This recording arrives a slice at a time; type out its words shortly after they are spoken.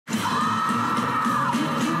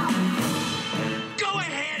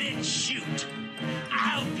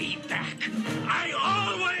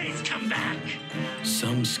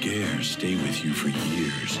stay with you for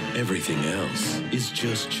years. Everything else is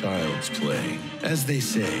just child's play. As they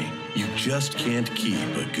say, you just can't keep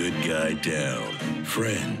a good guy down.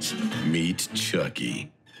 Friends, meet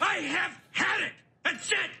Chucky. I have had it!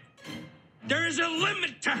 That's it! There is a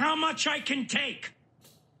limit to how much I can take.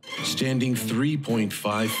 Standing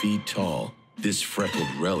 3.5 feet tall, this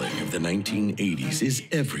freckled relic of the 1980s is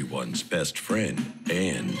everyone's best friend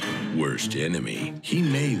and worst enemy. He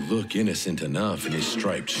may look innocent enough in his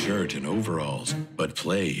striped shirt and overalls, but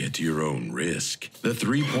play at your own risk. The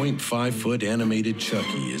 3.5-foot animated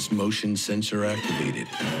Chucky is motion sensor activated.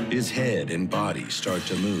 His head and body start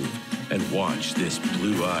to move, and watch this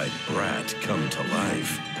blue-eyed brat come to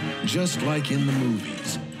life. Just like in the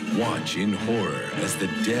movies, watch in horror as the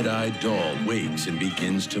dead-eyed doll wakes and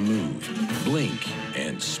begins to move, blink,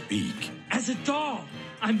 and speak. As a doll,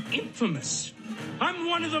 I'm infamous. I'm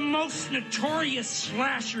one of the most notorious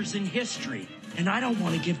slashers in history, and I don't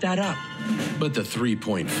want to give that up. But the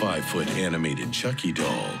 3.5-foot animated Chucky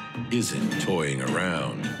doll isn't toying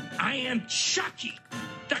around. I am Chucky,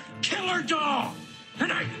 the killer doll,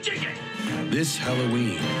 and I dig it. This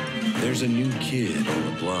Halloween, there's a new kid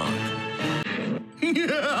on the block.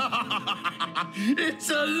 It's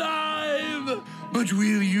alive! But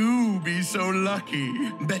will you be so lucky?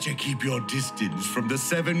 Better keep your distance from the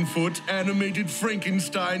 7-foot animated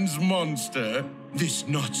Frankenstein's monster. This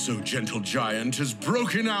not-so-gentle giant has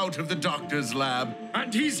broken out of the doctor's lab,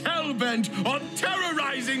 and he's hell-bent on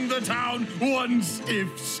terrorizing the town one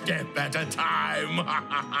stiff step at a time.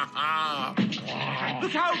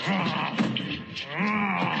 Look out!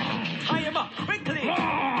 Tie him up, quickly!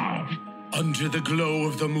 Under the glow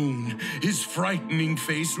of the moon, his frightening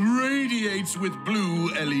face radiates with blue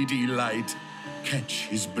LED light. Catch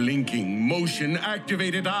his blinking,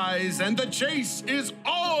 motion-activated eyes, and the chase is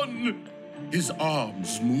on! His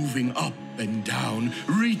arms moving up and down,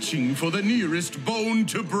 reaching for the nearest bone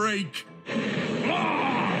to break.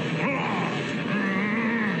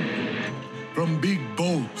 From big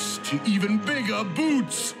boats to even bigger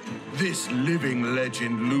boots, this living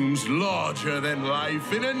legend looms larger than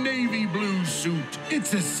life in a navy blue suit.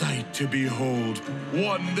 It's a sight to behold,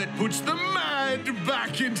 one that puts the mad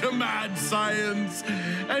back into mad science.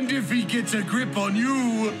 And if he gets a grip on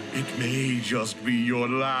you, it may just be your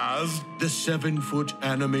last. The 7-foot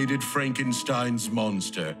animated Frankenstein's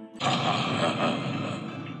monster.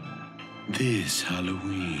 This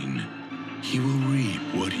Halloween, he will reap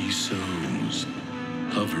what he sows.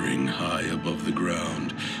 Hovering high above the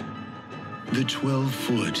ground, the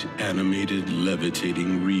 12-foot animated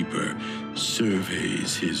levitating Reaper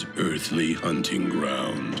surveys his earthly hunting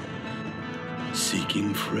ground,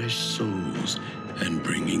 seeking fresh souls and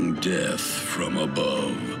bringing death from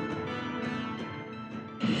above.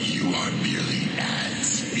 You are merely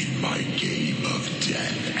ants in my game of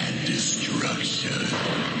death and destruction.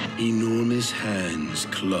 Enormous hands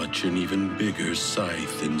clutch an even bigger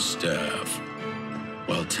scythe and staff,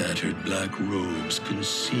 while tattered black robes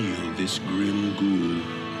conceal this grim ghoul.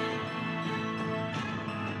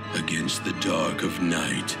 Against the dark of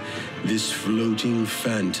night, this floating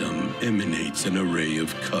phantom emanates an array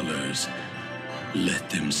of colors. Let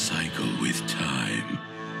them cycle with time,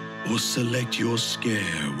 or select your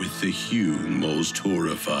scare with the hue most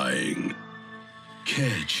horrifying.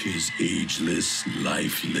 Catch his ageless,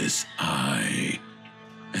 lifeless eye,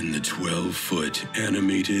 and the 12-foot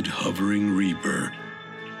animated hovering Reaper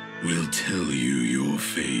will tell you your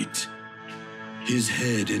fate. His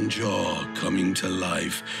head and jaw coming to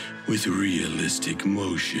life with realistic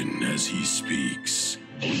motion as he speaks.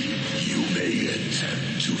 You may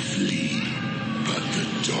attempt to flee, but the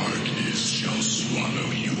darkness shall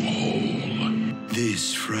swallow you whole.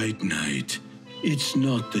 This fright night, it's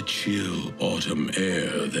not the chill autumn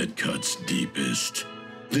air that cuts deepest.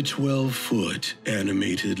 The 12-foot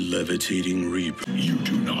animated levitating Reaper. You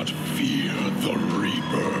do not fear the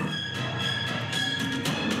Reaper.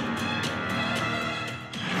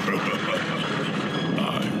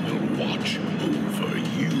 I will watch over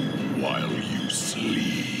you while you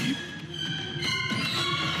sleep.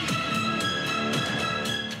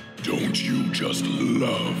 Don't you just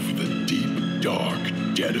love the deep, dark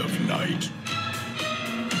dead of night?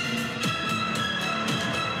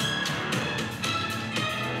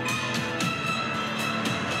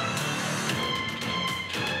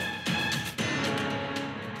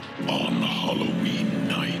 On Halloween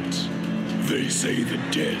night, they say the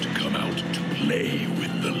dead come out to play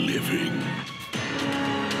with the living.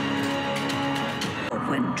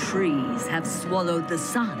 When trees have swallowed the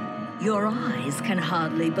sun, your eyes can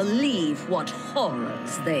hardly believe what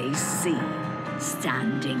horrors they see.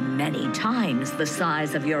 Standing many times the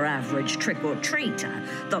size of your average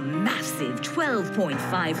trick-or-treater, the massive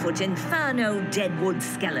 12.5-foot Inferno Deadwood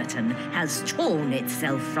skeleton has torn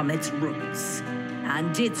itself from its roots.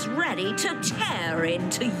 And it's ready to tear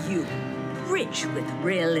into you. Rich with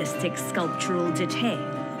realistic sculptural detail,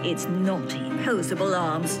 its knotty, posable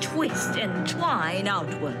arms twist and twine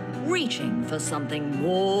outward, reaching for something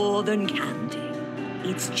more than candy.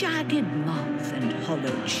 Its jagged mouth and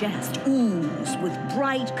hollow chest ooze with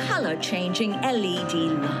bright, color-changing LED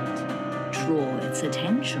light. Draw its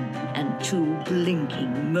attention, and two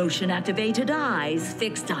blinking, motion-activated eyes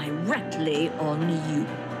fixed directly on you.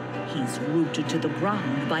 He's rooted to the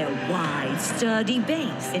ground by a wide, sturdy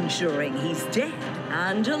base, ensuring he's dead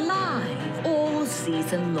and alive all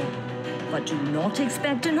season long. But do not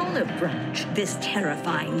expect an olive branch. This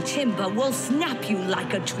terrifying timber will snap you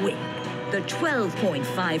like a twig. The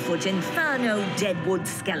 12.5-foot Inferno Deadwood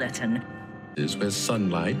skeleton is where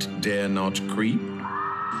sunlight dare not creep.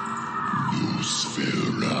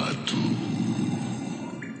 Nosferatu.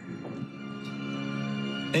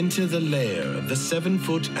 Enter the lair of the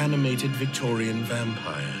 7-foot animated Victorian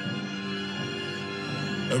vampire.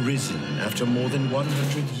 Arisen after more than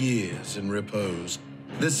 100 years in repose,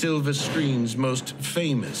 the silver screen's most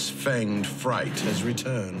famous fanged fright has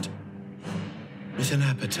returned. With an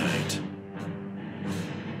appetite.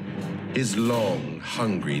 His long,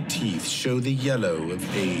 hungry teeth show the yellow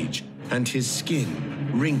of age, and his skin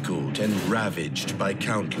wrinkled and ravaged by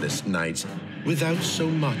countless nights, without so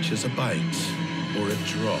much as a bite or a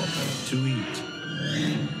drop to eat.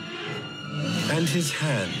 And his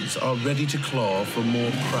hands are ready to claw for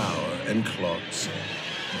more crower and clots.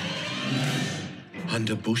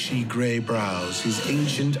 Under bushy gray brows, his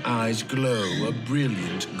ancient eyes glow a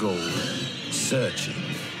brilliant gold, searching,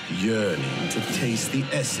 yearning to taste the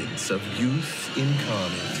essence of youth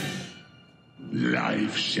incarnate.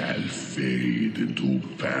 Life shall fade into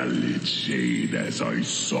pallid shade as I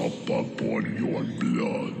sup upon your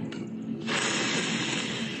blood.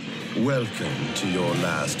 Welcome to your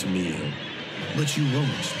last meal, but you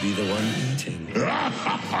won't be the one eating.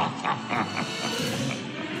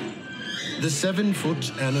 The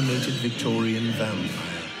 7-foot animated Victorian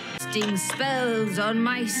vampire. casting spells on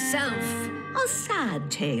myself. A sad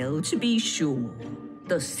tale, to be sure.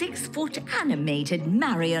 The 6-foot animated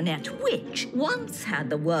marionette witch once had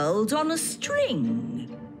the world on a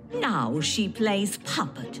string. Now she plays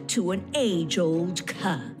puppet to an age-old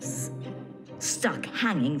curse. Stuck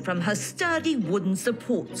hanging from her sturdy wooden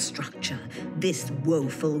support structure, this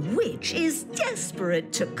woeful witch is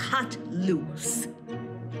desperate to cut loose.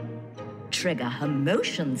 Trigger her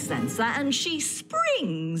motion sensor and she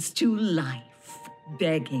springs to life,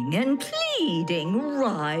 begging and pleading,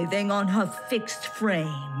 writhing on her fixed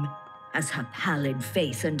frame, as her pallid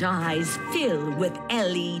face and eyes fill with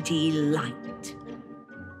LED light.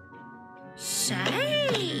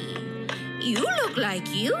 Say, you look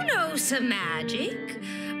like you know some magic.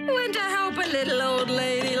 Want to help a little old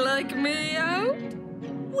lady like me out?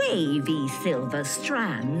 Wavy silver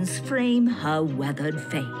strands frame her weathered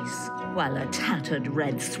face, while a tattered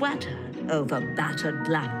red sweater over battered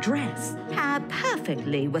black dress pair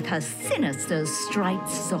perfectly with her sinister striped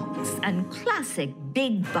socks and classic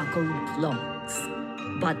big-buckled clogs.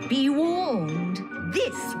 But be warned,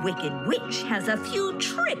 this wicked witch has a few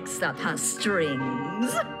tricks up her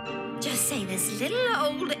strings. Just say this little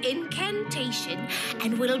old incantation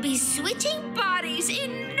and we'll be switching bodies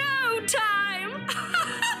in no time.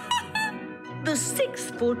 The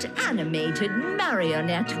 6-foot animated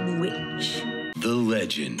marionette witch. The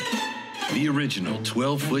legend. The original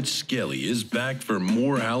 12-foot Skelly is back for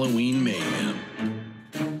more Halloween mayhem.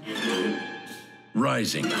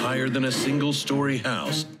 Rising higher than a single-story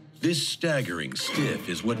house, this staggering stiff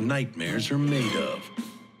is what nightmares are made of.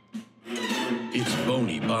 Its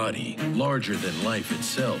bony body, larger than life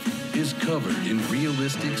itself, is covered in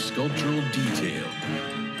realistic sculptural detail.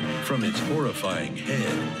 From its horrifying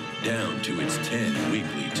head down to its 10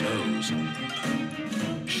 wiggly toes.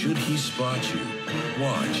 Should he spot you,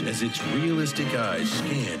 watch as its realistic eyes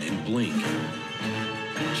scan and blink,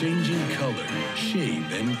 changing color, shape,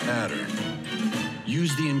 and pattern.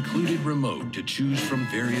 Use the included remote to choose from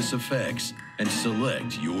various effects and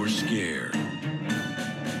select your scare.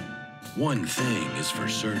 One thing is for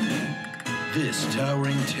certain. This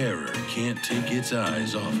towering terror can't take its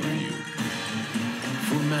eyes off of you.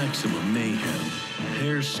 For maximum mayhem,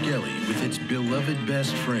 pair Skelly with its beloved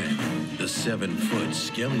best friend, the 7-foot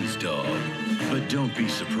Skelly's dog. But don't be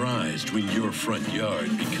surprised when your front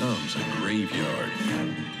yard becomes a graveyard.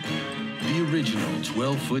 The original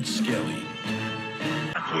 12-foot Skelly.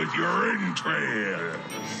 With your entrails.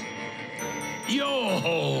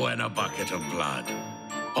 Yo-ho and a bucket of blood.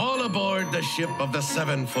 All aboard the ship of the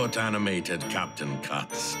 7-foot animated Captain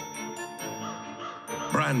Cuts.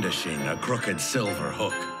 Brandishing a crooked silver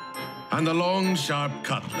hook and the long, sharp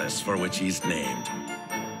cutlass for which he's named.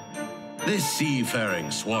 This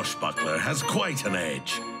seafaring swashbuckler has quite an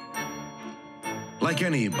edge. Like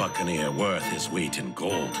any buccaneer worth his weight in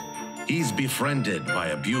gold, he's befriended by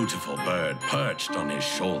a beautiful bird perched on his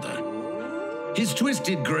shoulder. His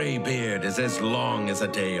twisted gray beard is as long as a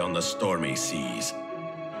day on the stormy seas.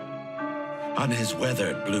 And his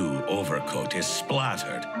weathered blue overcoat is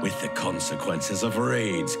splattered with the consequences of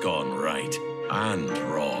raids gone right and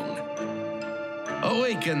wrong.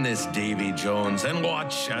 Awaken this Davy Jones and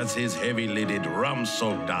watch as his heavy-lidded,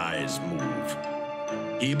 rum-soaked eyes move.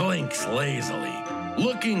 He blinks lazily,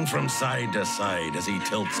 looking from side to side as he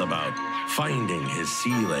tilts about, finding his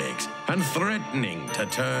sea legs and threatening to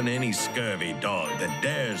turn any scurvy dog that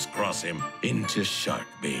dares cross him into shark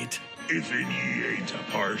bait. If ye ain't a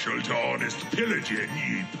partial to honest pillaging,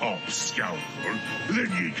 ye pomp scoundrel,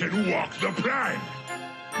 then ye can walk the plank.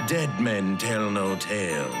 Dead men tell no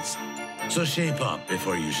tales, so shape up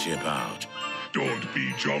before you ship out. Don't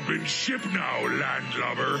be jumping ship now,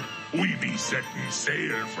 landlubber. We be setting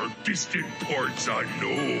sail for distant ports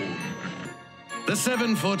unknown. The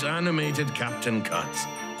 7-foot animated Captain Cuts.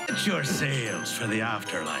 Set your sails for the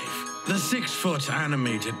afterlife. The 6-foot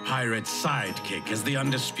animated pirate's sidekick is the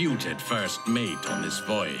undisputed first mate on this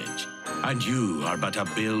voyage, and you are but a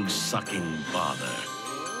bilge-sucking bother.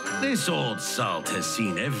 This old salt has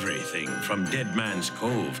seen everything from Dead Man's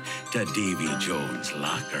Cove to Davy Jones'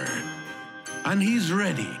 locker. And he's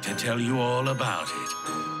ready to tell you all about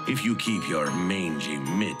it, if you keep your mangy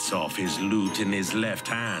mitts off his loot in his left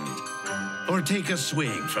hand, or take a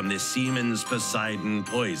swig from the seaman's Poseidon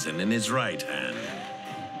poison in his right hand.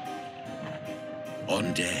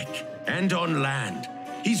 On deck and on land,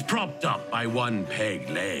 he's propped up by one peg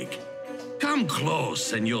leg. Come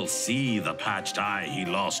close and you'll see the patched eye he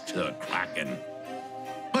lost to the Kraken.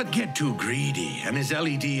 But get too greedy and his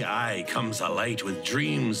LED eye comes alight with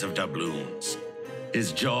dreams of doubloons.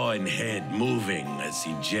 His jaw and head moving as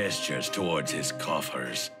he gestures towards his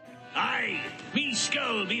coffers. Aye, me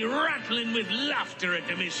skull be rattling with laughter at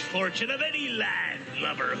the misfortune of any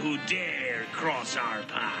landlubber who dare cross our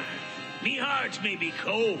path. Me heart may be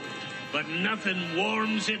cold, but nothing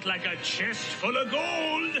warms it like a chest full of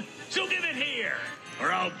gold. So give it here,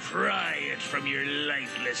 or I'll pry it from your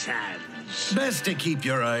lifeless hands. Best to keep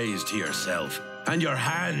your eyes to yourself, and your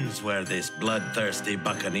hands where this bloodthirsty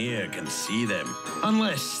buccaneer can see them.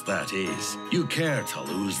 Unless, that is, you care to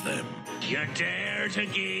lose them. You dare to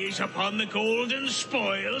gaze upon the golden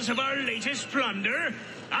spoils of our latest plunder?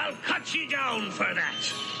 I'll cut you down for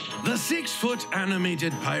that. The 6-foot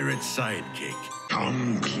animated pirate's sidekick.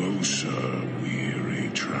 Come closer, weary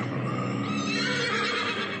traveler.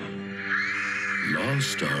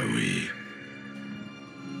 Lost are we?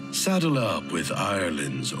 Saddle up with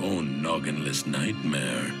Ireland's own nogginless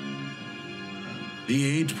nightmare.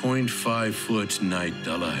 The 8.5-foot Knight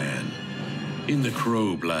Dullahan. In the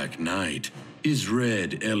crow-black night, his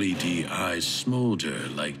red LED eyes smolder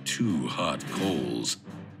like two hot coals.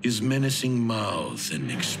 His menacing mouth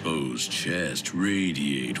and exposed chest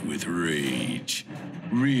radiate with rage.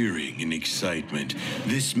 Rearing in excitement,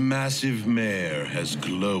 this massive mare has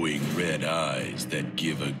glowing red eyes that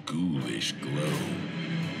give a ghoulish glow.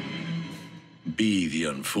 Be the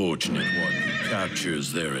unfortunate one who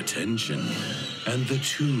captures their attention, and the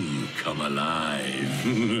two come alive.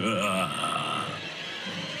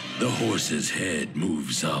 The horse's head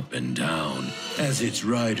moves up and down as its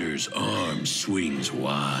rider's arm swings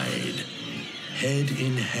wide. Head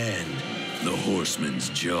in hand, the horseman's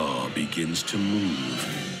jaw begins to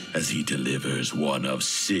move as he delivers one of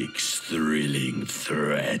 6 thrilling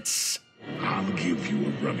threats. I'll give you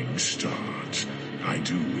a running start. I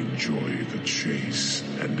do enjoy the chase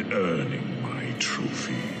and earning my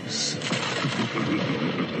trophies.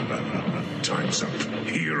 Time's up.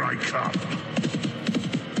 Here I come.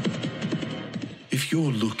 If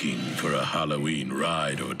you're looking for a Halloween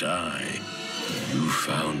ride or die, you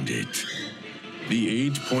found it. The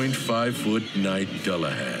 8.5-foot Knight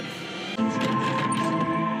Dullahan.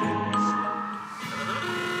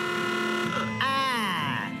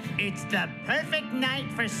 Ah, it's the perfect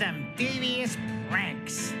night for some devious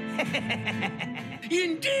pranks.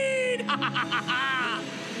 Indeed!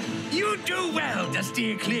 You do well to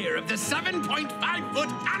steer clear of the 7.5-foot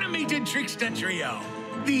animated trickster trio.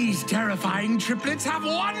 These terrifying triplets have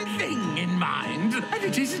one thing in mind, and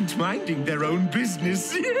it isn't minding their own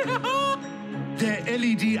business. Their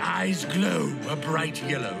LED eyes glow a bright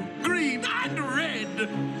yellow, green, and red.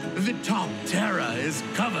 The top terror is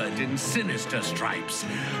covered in sinister stripes,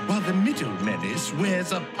 while the middle menace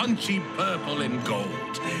wears a punchy purple and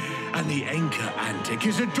gold. And the anchor antic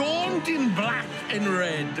is adorned in black and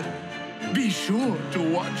red. Be sure to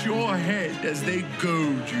watch your head as they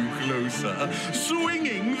goad you closer,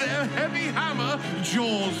 swinging their heavy hammer,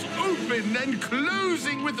 jaws open and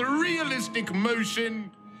closing with realistic motion.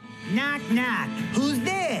 Knock, knock. Who's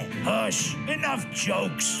there? Hush, enough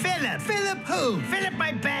jokes. Philip. Philip who? Fill up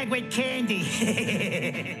my bag with candy.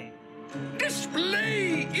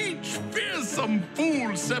 Display each fearsome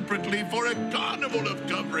fool separately for a carnival of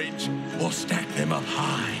coverage, or stack them up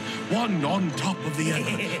high, one on top of the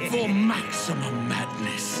other, for maximum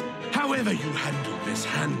madness. However you handle this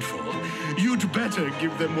handful, you'd better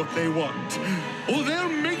give them what they want, or they'll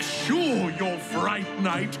make sure your Fright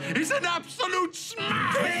Night is an absolute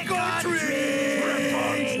smash! Trick or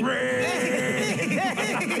treat!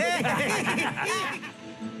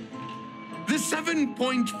 The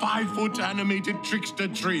 7.5-foot animated trickster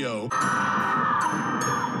trio.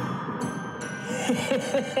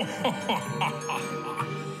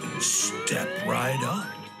 Step right up.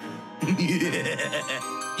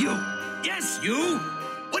 Yes, you!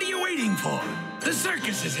 What are you waiting for? The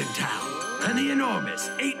circus is in town, and the enormous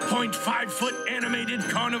 8.5-foot animated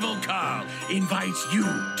carnival car invites you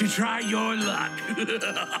to try your luck.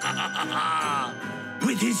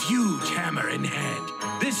 With his huge hammer in hand,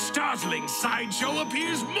 this startling sideshow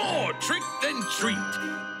appears more trick than treat.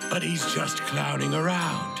 But he's just clowning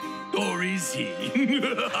around. Or is he?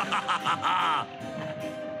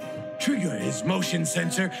 Trigger his motion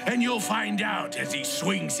sensor, and you'll find out as he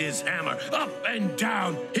swings his hammer up and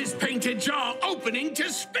down, his painted jaw opening to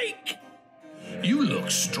speak. You look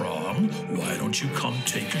strong. Why don't you come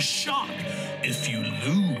take a shot? If you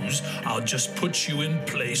lose, I'll just put you in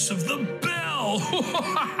place of the bell.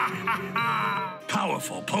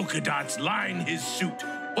 Powerful polka dots line his suit,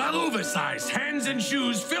 while oversized hands and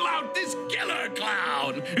shoes fill out this killer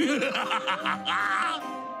clown.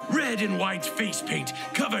 Red and white face paint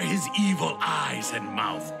cover his evil eyes and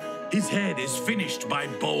mouth. His head is finished by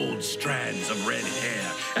bold strands of red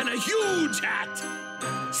hair and a huge hat.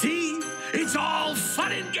 See? It's all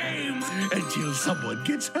fun and games until someone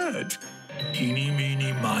gets hurt. Eeny,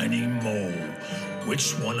 meeny, miny, moe.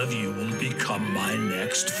 Which one of you will become my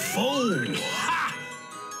next foe? Ha!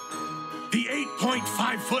 The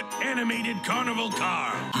 8.5-foot animated carnival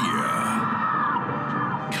car.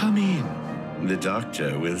 Yeah. Come in. The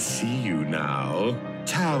doctor will see you now.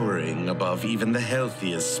 Towering above even the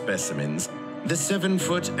healthiest specimens, the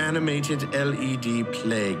 7-foot animated LED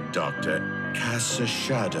plague doctor casts a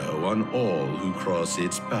shadow on all who cross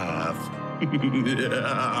its path.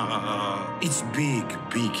 Its big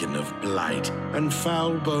beacon of blight and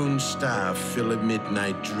foul-boned staff fill a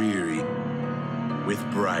midnight dreary with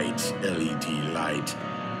bright LED light,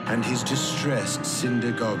 and his distressed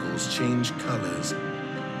cinder goggles change colors,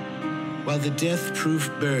 while the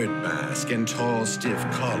death-proof bird mask and tall, stiff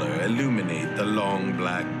collar illuminate the long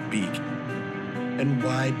black beak and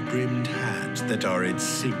wide-brimmed hat that are its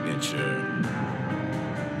signature.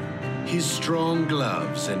 His strong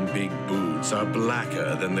gloves and big boots are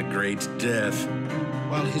blacker than the Great Death,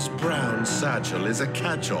 while his brown satchel is a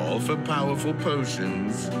catch-all for powerful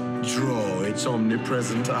potions. Draw its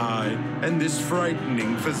omnipresent eye, and this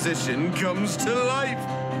frightening physician comes to life,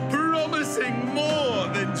 promising more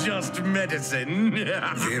than just medicine.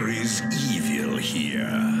 There is evil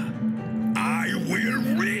here. I will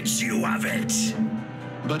rid you of it.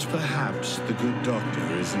 But perhaps the good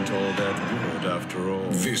doctor isn't all that good after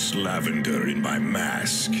all. This lavender in my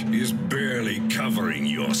mask is barely covering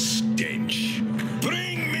your stench.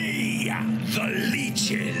 Bring me the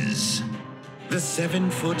leeches. The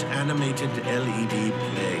 7-foot animated LED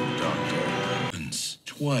plague doctor. Once,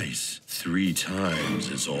 twice, 3 times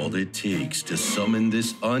is all it takes to summon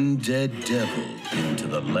this undead devil into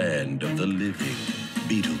the land of the living.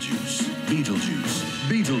 Beetlejuice, Beetlejuice,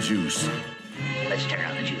 Beetlejuice. Let's turn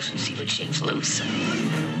on the juice and see what shakes loose.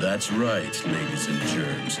 That's right, ladies and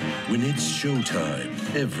germs. When it's showtime,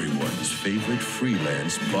 everyone's favorite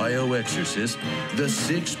freelance bioexorcist, the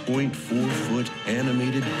 6.4-foot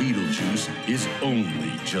animated Beetlejuice, is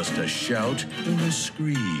only just a shout and a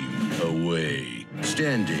scream away.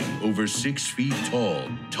 Standing over 6 feet tall,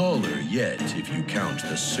 taller yet if you count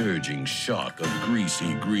the surging shock of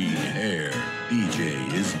greasy green hair,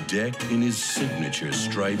 BJ is decked in his signature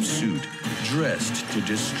striped suit, dressed to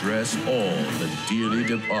distress all the dearly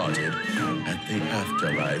departed at the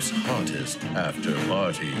afterlife's hottest after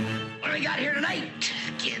party. What do we got here tonight,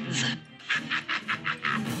 kids?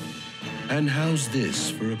 And how's this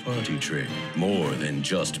for a party trick? More than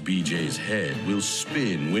just BJ's head will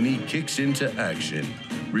spin when he kicks into action,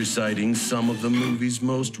 reciting some of the movie's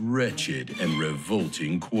most wretched and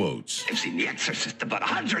revolting quotes. I've seen The Exorcist about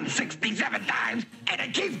 167 times, and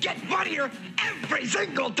it keeps getting funnier every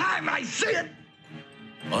single time I see it.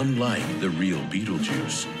 Unlike the real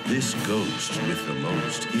Beetlejuice, this ghost with the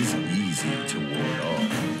most is easy to ward off.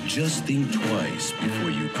 Just think twice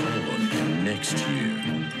before you call on him next year.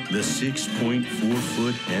 The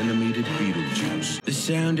 6.4-foot animated Beetlejuice. The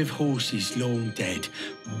sound of horses long dead,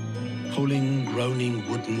 pulling, groaning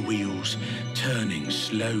wooden wheels, turning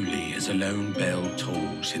slowly as a lone bell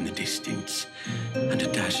tolls in the distance, and a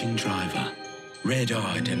dashing driver,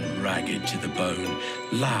 red-eyed and ragged to the bone,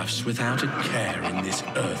 laughs without a care in this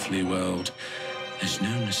earthly world. There's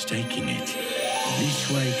no mistaking it.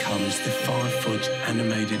 This way comes the 5-foot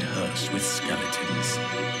animated hearse with skeletons.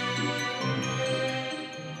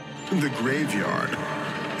 The graveyard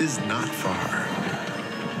is not far.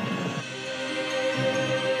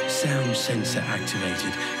 Sound sensor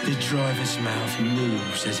activated. The driver's mouth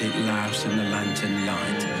moves as it laughs in the lantern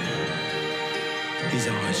light. His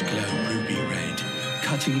eyes glow ruby red,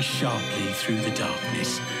 cutting sharply through the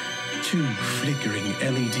darkness. 2 flickering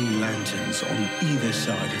LED lanterns on either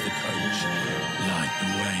side of the coach light the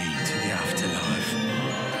way to the afterlife.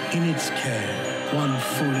 In its care, 1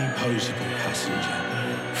 fully posable passenger,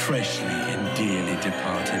 freshly and dearly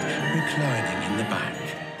departed, reclining in the back.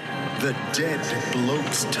 The dead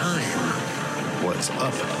bloke's time was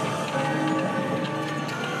up.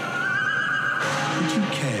 Would you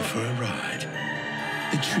care for a ride?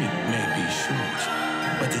 The trip may be short,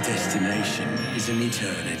 but the destination is an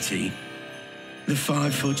eternity. The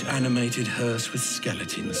 5-foot animated hearse with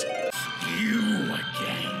skeletons. You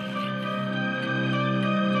again.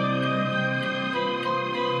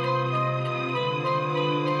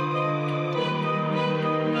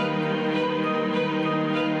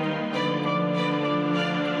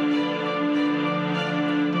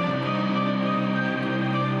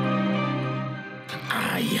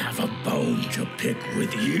 I have a bone to pick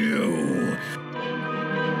with you.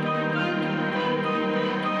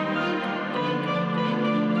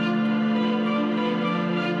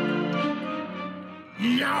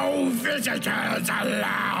 No visitors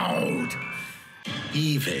allowed!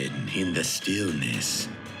 Even in the stillness,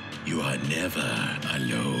 you are never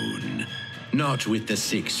alone. Not with the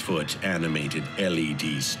 6-foot animated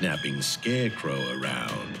LED snapping scarecrow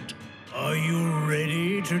around. Are you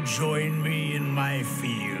ready to join me in my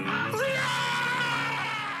field?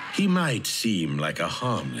 He might seem like a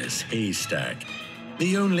harmless haystack.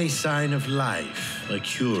 The only sign of life, a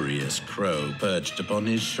curious crow perched upon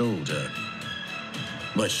his shoulder.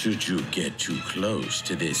 But should you get too close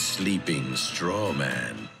to this sleeping straw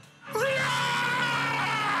man?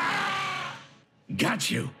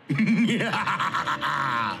 Got you!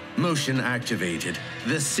 Motion activated.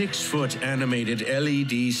 The 6-foot animated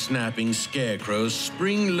LED snapping scarecrow's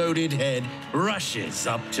spring-loaded head rushes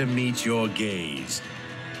up to meet your gaze.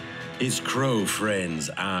 His crow friend's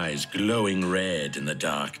eyes glowing red in the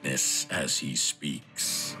darkness as he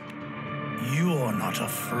speaks. You're not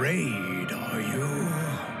afraid, are you?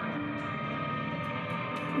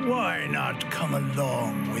 Why not come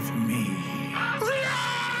along with me?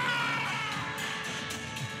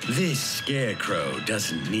 This scarecrow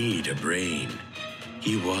doesn't need a brain.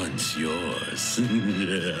 He wants yours.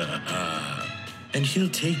 And he'll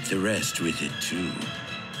take the rest with it, too.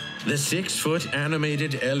 The 6-foot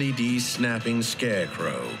animated LED snapping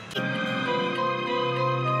scarecrow.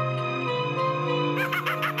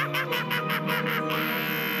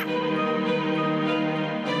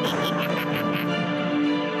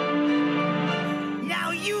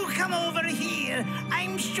 Now you come over here.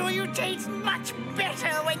 I'm sure you taste much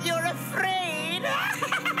better when you're afraid.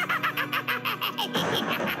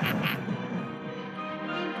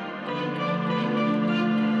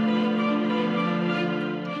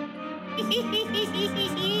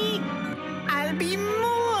 I'll be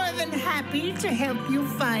more than happy to help you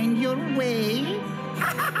find your way.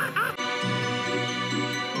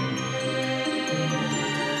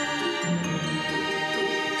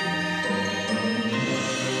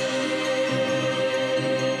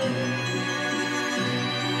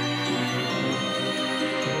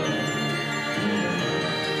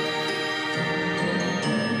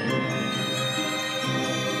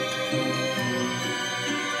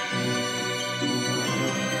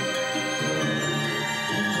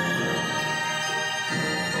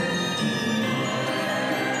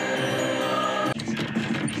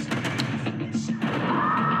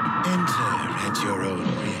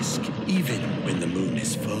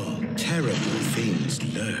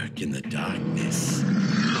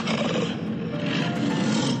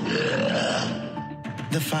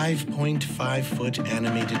 5.5-foot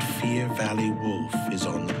animated Fear Valley wolf is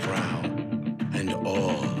on the prowl, and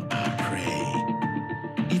all are prey.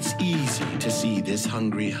 It's easy to see this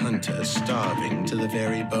hungry hunter starving to the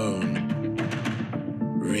very bone.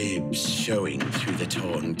 Ribs showing through the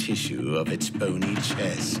torn tissue of its bony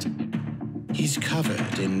chest. He's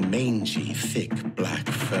covered in mangy, thick black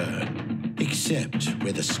fur, except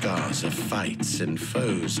where the scars of fights and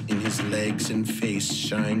foes in his legs and face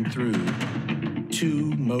shine through.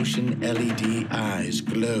 2 motion LED eyes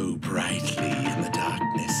glow brightly in the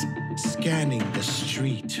darkness, scanning the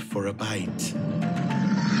street for a bite.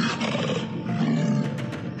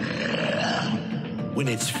 When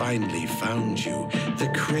it's finally found you,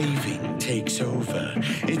 the craving takes over.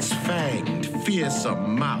 Its fanged,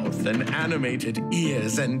 fearsome mouth and animated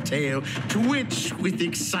ears and tail twitch with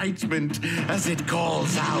excitement as it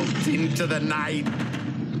calls out into the night.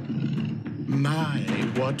 My,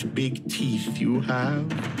 what big teeth you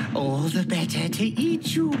have. All the better to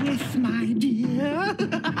eat you with, my dear.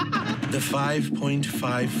 The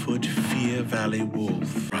 5.5-foot Fear Valley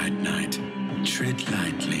wolf. Bright night, tread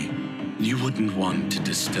lightly. You wouldn't want to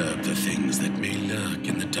disturb the things that may lurk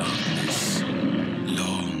in the darkness.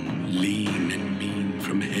 Long, lean, and mean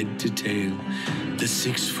from head to tail, the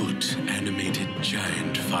 6-foot animated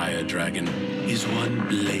giant fire dragon is one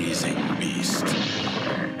blazing beast.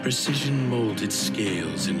 Precision-molded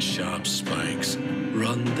scales and sharp spikes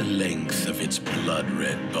run the length of its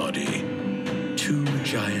blood-red body. 2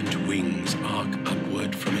 giant wings arc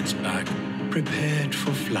upward from its back, prepared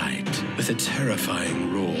for flight with a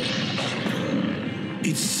terrifying roar.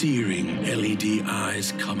 Its searing LED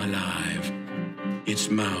eyes come alive. Its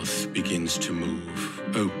mouth begins to move,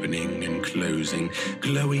 opening and closing,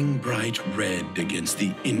 glowing bright red against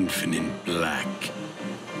the infinite black.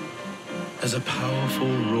 As a powerful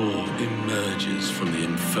roar emerges from the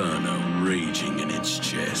inferno raging in its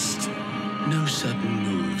chest. No sudden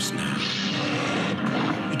moves now.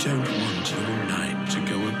 You don't want your night to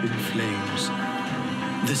go up in flames.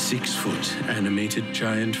 The 6-foot animated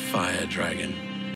giant fire dragon